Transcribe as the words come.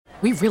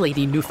We really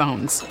need new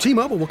phones.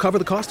 T-Mobile will cover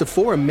the cost of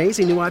 4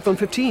 amazing new iPhone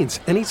 15s,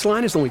 and each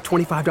line is only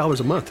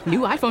 $25 a month. New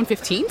iPhone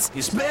 15s?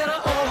 It's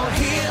better over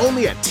here.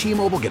 Only at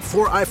T-Mobile, get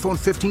 4 iPhone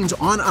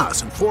 15s on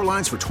us and 4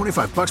 lines for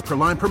 $25 per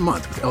line per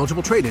month with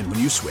eligible trade-in when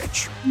you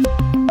switch.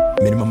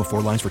 Minimum of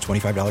 4 lines for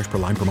 $25 per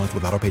line per month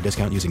with autopay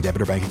discount using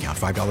debit or bank account.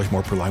 $5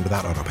 more per line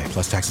without autopay,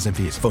 plus taxes and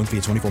fees. Phone fee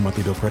at 24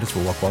 monthly bill credits for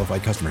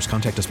well-qualified customers.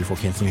 Contact us before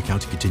canceling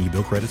account to continue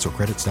bill credits or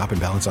credit stop and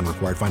balance on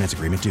required finance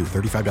agreement due.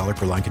 $35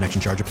 per line connection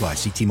charge applies.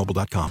 See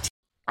T-Mobile.com.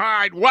 All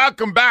right,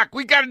 welcome back.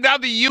 We got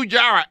another huge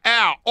hour.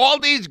 Al, all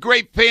these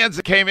great fans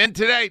that came in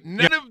today,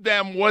 none of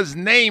them was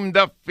named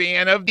the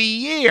Fan of the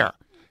Year.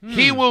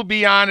 He will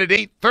be on at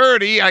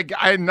 8:30.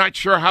 I'm not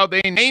sure how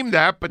they named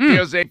that, but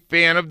there's a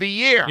Fan of the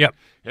Year. Yep.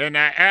 And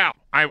Al,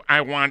 I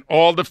want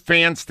all the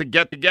fans to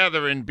get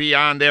together and be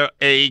on their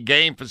A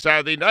game for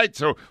Saturday night.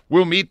 So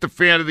we'll meet the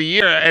Fan of the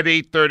Year at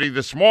 8:30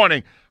 this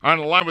morning. On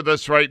the line with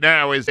us right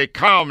now is a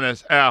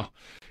columnist, Al.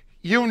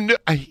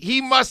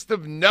 He must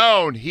have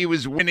known he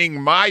was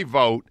winning my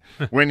vote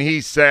when he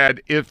said,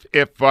 if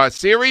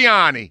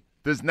Sirianni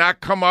does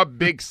not come up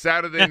big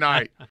Saturday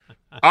night,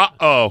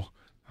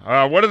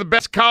 one of the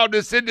best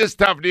columnists in this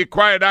town for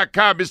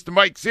TheAcquire.com, Mr.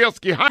 Mike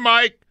Sealski. Hi,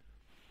 Mike.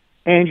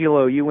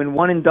 Angelo, you in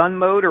one and done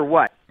mode or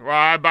what?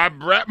 Well,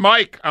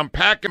 Mike, I'm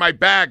packing my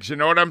bags, you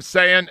know what I'm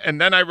saying?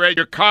 And then I read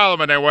your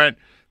column and I went,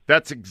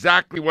 that's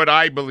exactly what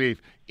I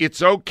believe.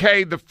 It's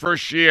okay the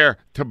first year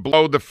to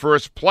blow the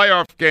first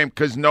playoff game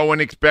because no one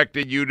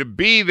expected you to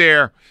be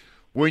there.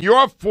 When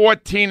you're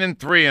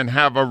 14-3 and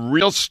have a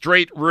real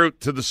straight route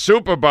to the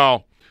Super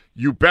Bowl,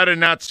 you better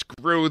not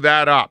screw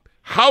that up.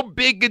 How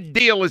big a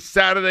deal is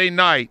Saturday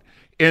night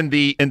in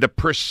the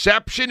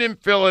perception in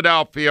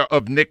Philadelphia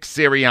of Nick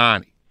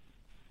Sirianni?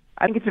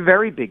 I think it's a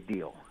very big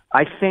deal.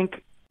 I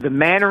think the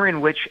manner in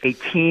which a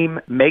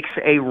team makes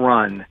a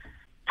run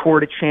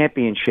toward a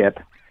championship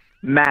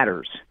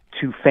matters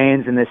to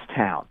fans in this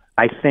town.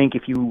 I think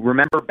if you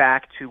remember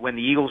back to when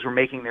the Eagles were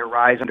making their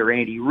rise under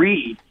Andy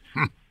Reid,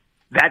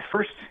 that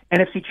first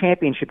NFC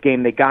championship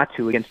game they got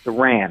to against the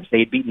Rams, they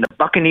had beaten the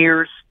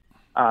Buccaneers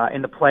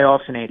in the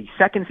playoffs in Andy's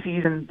second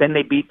season. Then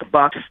they beat the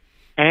Bucs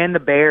and the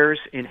Bears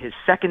in his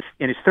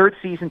third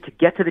season to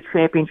get to the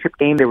championship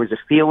game. There was a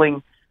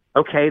feeling,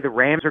 okay, the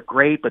Rams are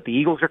great, but the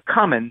Eagles are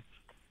coming.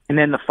 And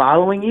then the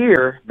following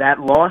year,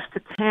 that loss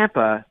to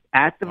Tampa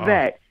at the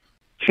Vet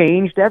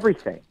changed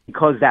everything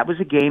because that was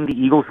a game the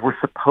Eagles were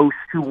supposed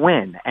to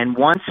win. And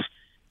once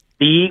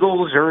the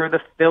Eagles or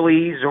the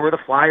Phillies or the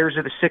Flyers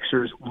or the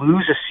Sixers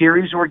lose a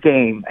series or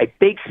game, a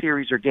big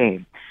series or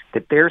game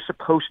that they're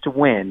supposed to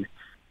win,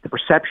 the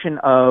perception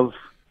of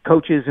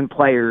coaches and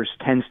players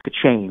tends to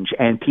change,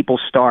 and people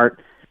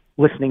start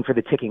listening for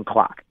the ticking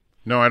clock.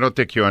 No, I don't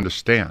think you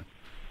understand.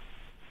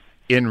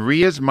 In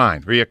Rhea's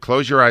mind, Rhea,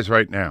 close your eyes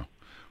right now.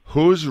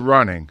 Who's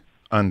running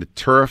on the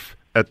turf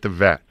at the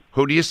Vet?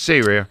 Who do you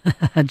see, Rhea?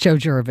 Joe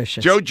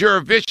Juravicius. Joe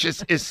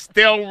Juravicius is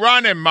still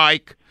running,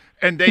 Mike,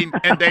 and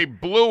they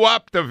blew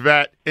up the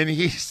Vet, and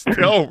he's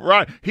still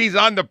running. He's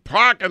on the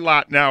parking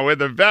lot now where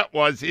the Vet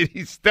was, and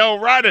he's still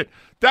running.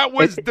 That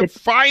was the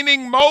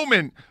defining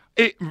moment.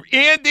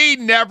 Andy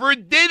never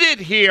did it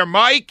here,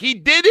 Mike. He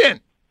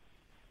didn't.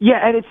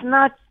 Yeah, and it's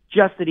not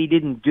just that he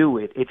didn't do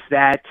it. It's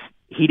that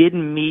he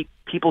didn't meet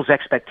people's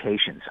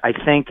expectations. I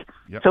think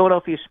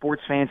Philadelphia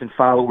sports fans and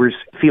followers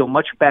feel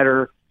much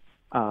better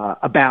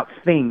about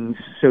things,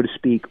 so to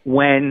speak,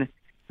 when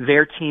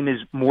their team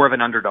is more of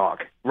an underdog,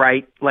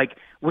 right? Like,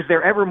 was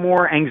there ever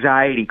more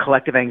anxiety,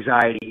 collective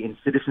anxiety in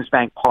Citizens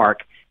Bank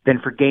Park than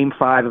for Game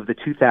 5 of the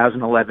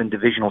 2011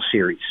 divisional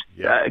series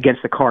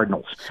against the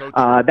Cardinals? So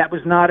that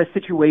was not a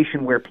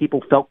situation where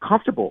people felt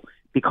comfortable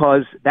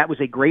because that was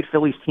a great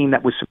Phillies team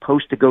that was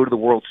supposed to go to the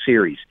World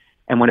Series.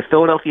 And when a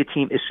Philadelphia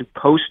team is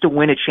supposed to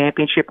win a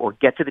championship or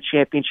get to the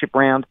championship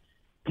round,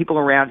 people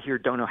around here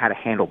don't know how to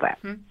handle that.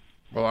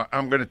 Well,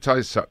 I'm going to tell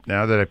you something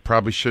now that I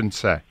probably shouldn't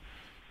say,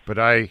 but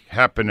I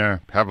happen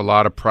to have a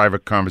lot of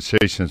private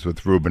conversations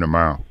with Ruben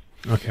Amaro.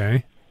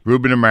 Okay.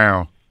 Ruben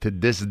Amaro, to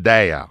this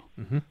day, Al,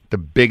 the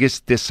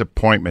biggest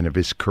disappointment of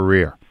his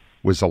career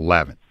was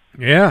 11.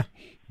 Yeah.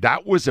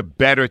 That was a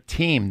better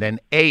team than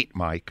 8,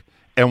 Mike.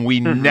 And we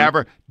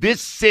this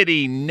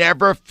city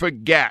never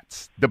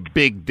forgets the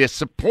big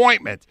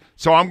disappointment.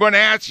 So I'm going to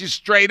ask you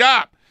straight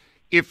up.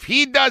 If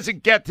he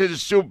doesn't get to the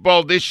Super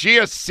Bowl this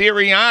year,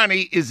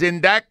 Sirianni is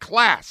in that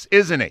class,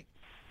 isn't he?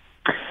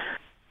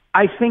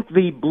 I think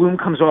the bloom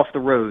comes off the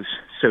rose,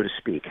 so to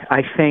speak.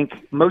 I think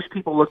most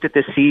people looked at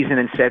this season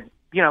and said,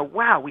 you know,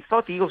 wow, we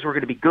thought the Eagles were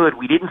going to be good.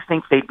 We didn't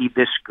think they'd be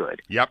this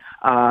good. Yep.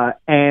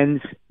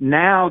 And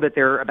now that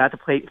they're about to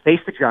face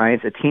the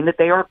Giants, a team that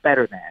they are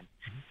better than,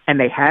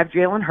 and they have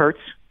Jalen Hurts,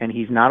 and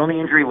he's not on the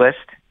injury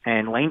list,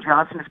 and Lane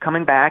Johnson is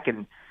coming back,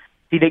 and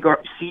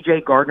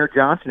C.J.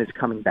 Gardner-Johnson is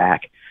coming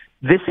back.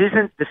 This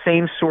isn't the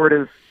same sort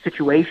of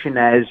situation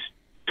as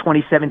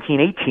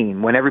 2017-18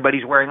 when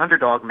everybody's wearing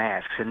underdog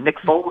masks and Nick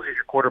Foles is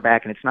your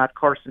quarterback and it's not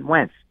Carson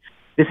Wentz.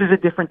 This is a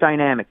different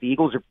dynamic. The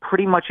Eagles are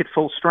pretty much at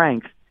full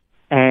strength,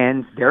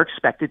 and they're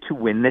expected to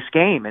win this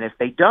game. And if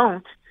they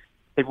don't,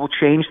 It will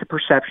change the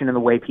perception and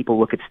the way people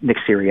look at Nick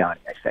Sirianni,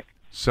 I think.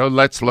 So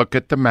let's look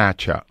at the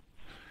matchup.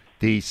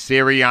 The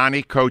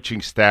Sirianni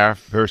coaching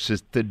staff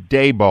versus the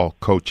Daboll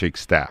coaching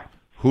staff.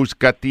 Who's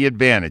got the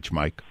advantage,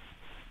 Mike?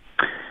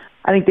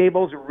 I think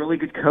Daboll's a really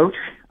good coach,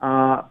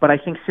 but I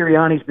think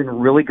Sirianni's been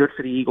really good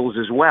for the Eagles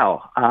as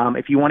well.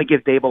 If you want to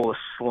give Daboll a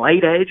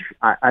slight edge,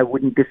 I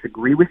wouldn't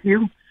disagree with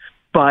you,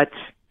 but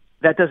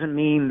that doesn't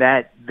mean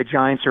that the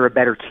Giants are a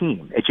better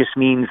team. It just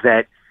means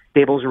that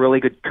Daboll's a really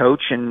good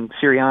coach, and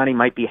Sirianni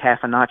might be half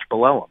a notch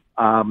below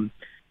him.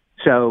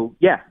 So,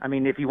 yeah, I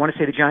mean, if you want to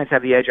say the Giants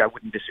have the edge, I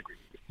wouldn't disagree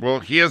with you. Well,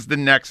 here's the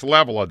next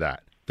level of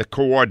that, the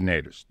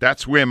coordinators.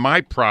 That's where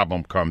my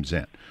problem comes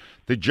in.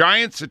 The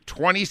Giants are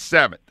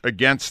 27th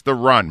against the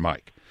run,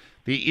 Mike.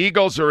 The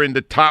Eagles are in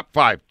the top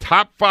 5.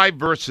 Top 5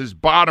 versus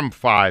bottom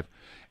 5.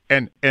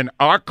 And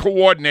our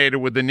coordinator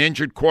with an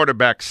injured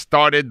quarterback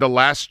started the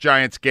last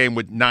Giants game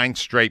with 9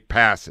 straight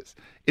passes.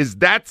 Is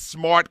that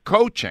smart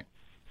coaching?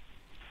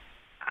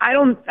 I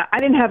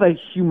didn't have a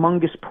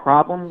humongous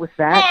problem with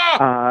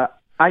that.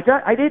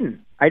 I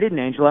didn't,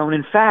 Angelo. And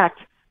in fact,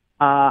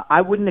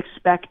 I wouldn't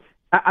expect.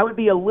 I would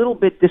be a little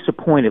bit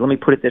disappointed. Let me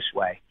put it this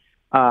way: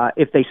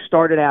 if they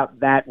started out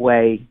that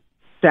way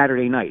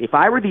Saturday night. If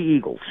I were the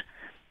Eagles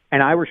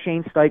and I were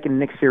Shane Steichen and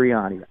Nick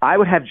Sirianni, I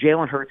would have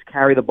Jalen Hurts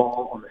carry the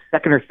ball on the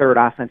second or third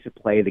offensive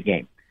play of the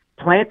game.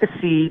 Plant the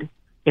seed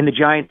in the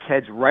Giants'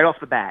 heads right off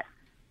the bat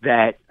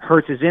that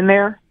Hurts is in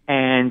there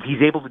and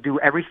he's able to do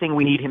everything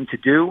we need him to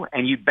do,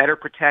 and you'd better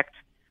protect,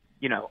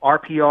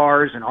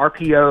 RPRs and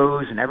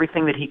RPOs and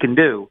everything that he can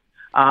do.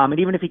 And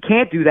even if he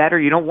can't do that or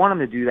you don't want him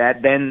to do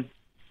that, then,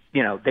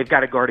 they've got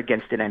to guard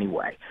against it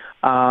anyway.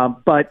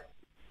 But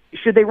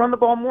should they run the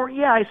ball more?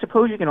 Yeah, I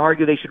suppose you can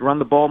argue they should run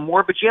the ball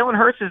more, but Jalen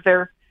Hurts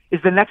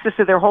is the nexus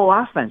of their whole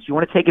offense. You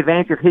want to take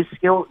advantage of his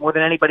skills more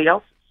than anybody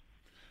else's.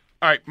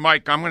 All right,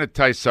 Mike, I'm going to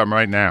tell you something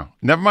right now.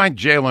 Never mind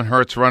Jalen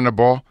Hurts running the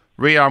ball.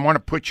 Rhea, I want to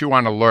put you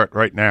on alert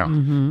right now.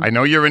 Mm-hmm. I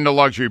know you're in the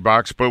luxury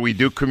box, but we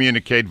do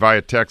communicate via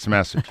text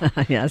message.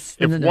 Yes.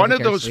 If one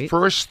of those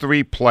first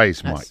 3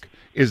 plays, yes, Mike,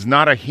 is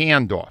not a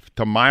handoff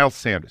to Miles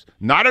Sanders,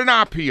 not an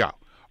RPO,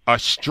 a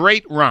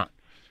straight run,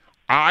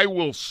 I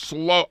will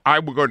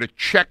go to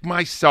check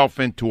myself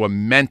into a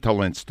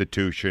mental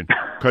institution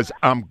because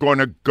I'm going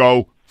to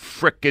go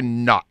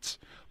freaking nuts.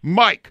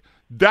 Mike,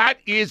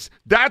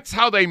 that's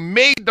how they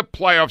made the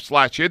playoffs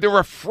last year. They're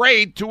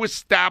afraid to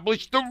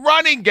establish the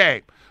running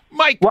game.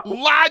 Mike,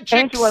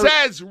 logic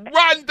says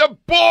run the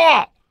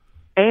ball.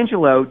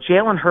 Angelo,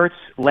 Jalen Hurts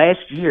last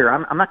year,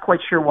 I'm not quite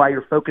sure why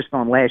you're focused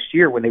on last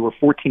year when they were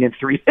 14-3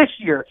 this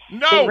year.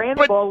 No, they ran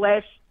the ball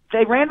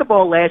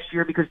last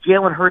year because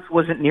Jalen Hurts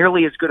wasn't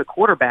nearly as good a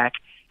quarterback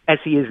as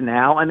he is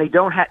now, and they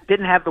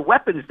didn't have the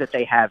weapons that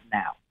they have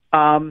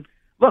now.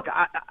 Look,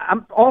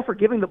 I'm all for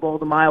giving the ball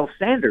to Miles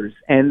Sanders,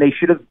 and they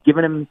should have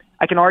given him.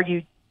 I can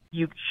argue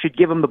you should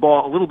give him the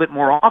ball a little bit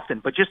more often,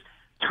 but just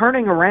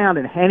turning around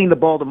and handing the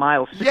ball to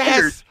Miles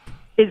Sanders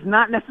is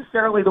not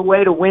necessarily the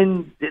way to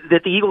win.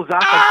 That the Eagles'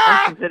 offense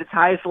functions at its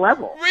highest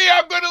level. Rhea,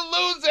 I'm going to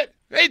lose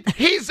it.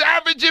 He's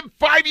averaging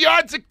 5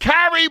 yards a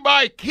carry,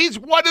 Mike. He's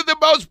one of the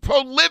most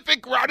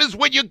prolific runners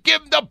when you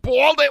give him the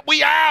ball that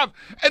we have,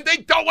 and they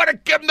don't want to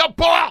give him the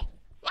ball.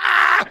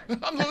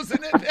 I'm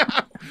losing it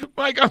now.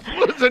 Mike, I'm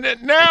losing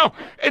it now.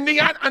 And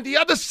on the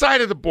other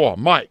side of the ball,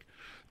 Mike,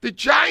 the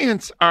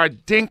Giants are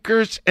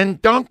dinkers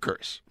and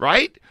dunkers,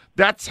 right?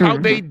 That's how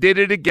they did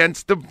it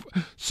against the...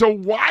 So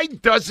why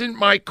doesn't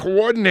my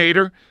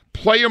coordinator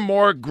play a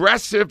more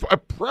aggressive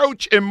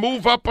approach and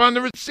move up on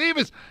the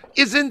receivers?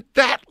 Isn't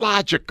that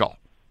logical?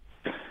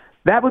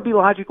 That would be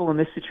logical in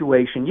this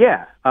situation,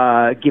 yeah,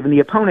 given the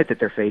opponent that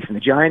they're facing.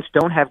 The Giants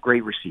don't have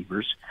great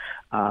receivers.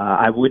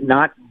 I would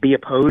not be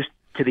opposed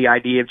to the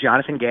idea of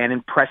Jonathan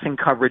Gannon pressing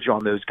coverage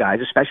on those guys,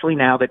 especially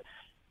now that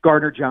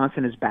Gardner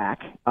Johnson is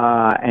back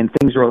and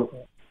things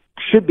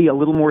should be a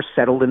little more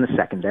settled in the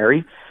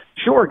secondary.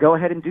 Sure, go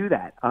ahead and do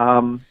that.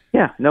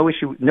 Yeah, no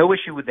issue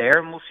with there,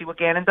 and we'll see what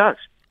Gannon does.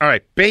 All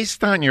right,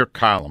 based on your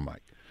column,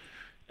 Mike,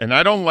 and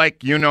I don't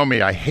like, you know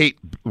me, I hate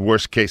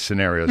worst-case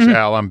scenarios.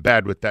 Al, I'm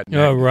bad with that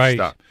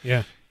stuff.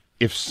 Yeah.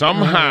 If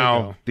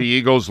somehow the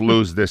Eagles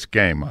lose this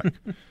game, Mike,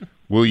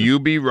 will you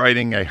be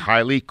writing a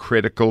highly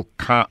critical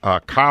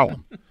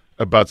column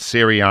about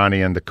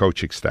Sirianni and the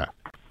coaching staff?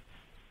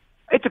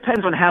 It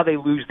depends on how they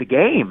lose the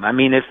game. I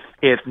mean,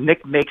 if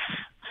Nick makes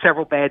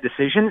several bad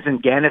decisions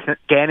and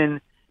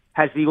Gannon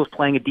has the Eagles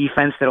playing a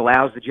defense that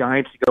allows the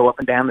Giants to go up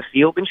and down the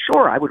field, then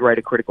sure, I would write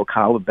a critical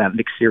column about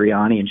Nick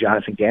Sirianni and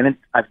Jonathan Gannon.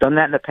 I've done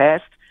that in the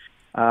past.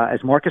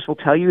 As Marcus will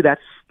tell you,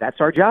 that's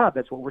our job.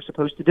 That's what we're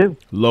supposed to do.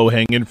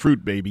 Low-hanging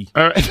fruit, baby.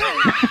 All right.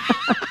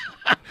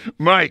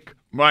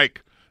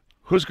 Mike,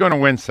 who's going to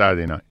win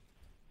Saturday night?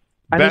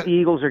 I think the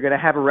Eagles are going to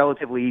have a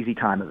relatively easy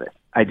time of it.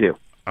 I do.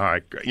 All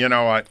right. You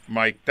know what,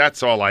 Mike?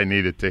 That's all I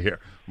needed to hear.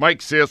 Mike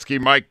Sealski,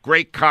 Mike,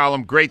 great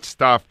column, great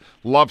stuff.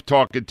 Love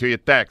talking to you.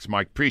 Thanks,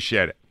 Mike.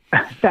 Appreciate it.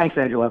 Thanks,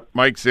 Angelo.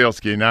 Mike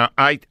Sealski. Now,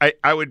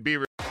 I would be...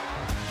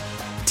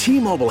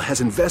 T-Mobile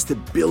has invested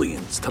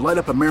billions to light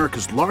up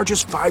America's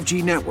largest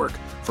 5G network,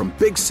 from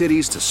big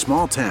cities to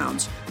small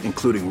towns,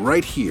 including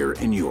right here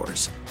in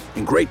yours.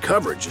 And great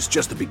coverage is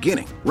just the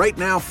beginning. Right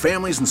now,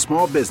 families and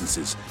small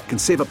businesses can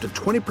save up to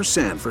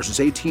 20% versus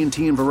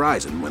AT&T and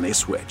Verizon when they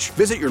switch.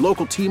 Visit your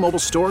local T-Mobile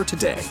store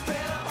today.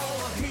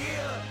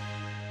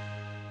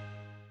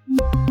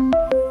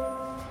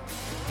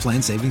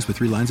 Plan savings with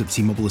 3 lines of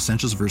T-Mobile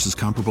Essentials versus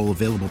comparable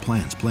available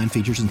plans. Plan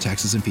features and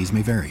taxes and fees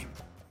may vary.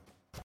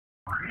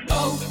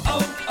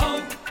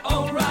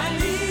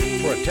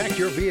 Protect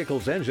your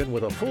vehicle's engine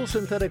with a full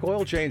synthetic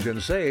oil change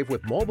and save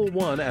with Mobil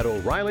 1 at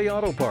O'Reilly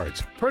Auto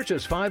Parts.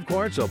 Purchase 5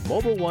 quarts of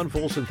Mobil 1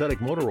 full synthetic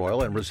motor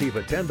oil and receive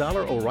a $10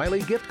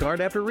 O'Reilly gift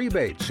card after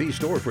rebate. See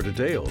store for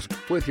details.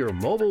 With your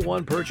Mobil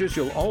 1 purchase,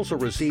 you'll also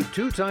receive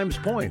 2 times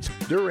points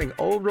during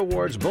O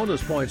Rewards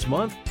Bonus Points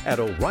Month at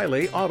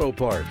O'Reilly Auto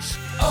Parts.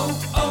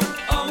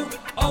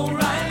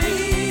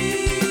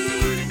 O'Reilly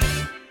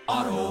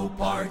Auto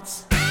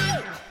Parts.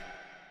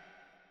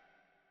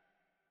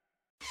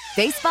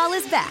 Baseball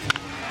is back,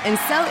 and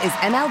so is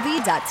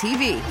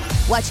MLB.tv.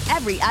 Watch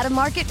every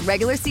out-of-market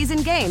regular season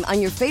game on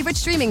your favorite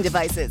streaming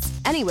devices,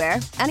 anywhere,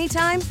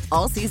 anytime,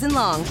 all season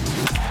long.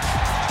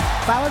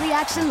 Follow the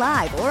action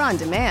live or on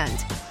demand.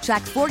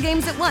 Track 4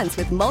 games at once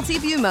with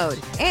multi-view mode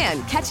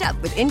and catch up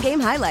with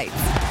in-game highlights.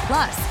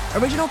 Plus,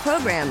 original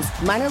programs,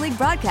 minor league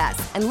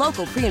broadcasts, and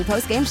local pre- and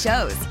post-game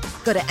shows.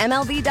 Go to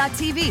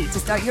MLB.tv to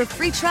start your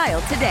free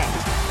trial today.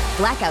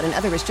 Blackout and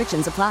other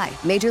restrictions apply.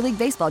 Major League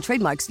Baseball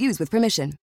trademarks used with permission.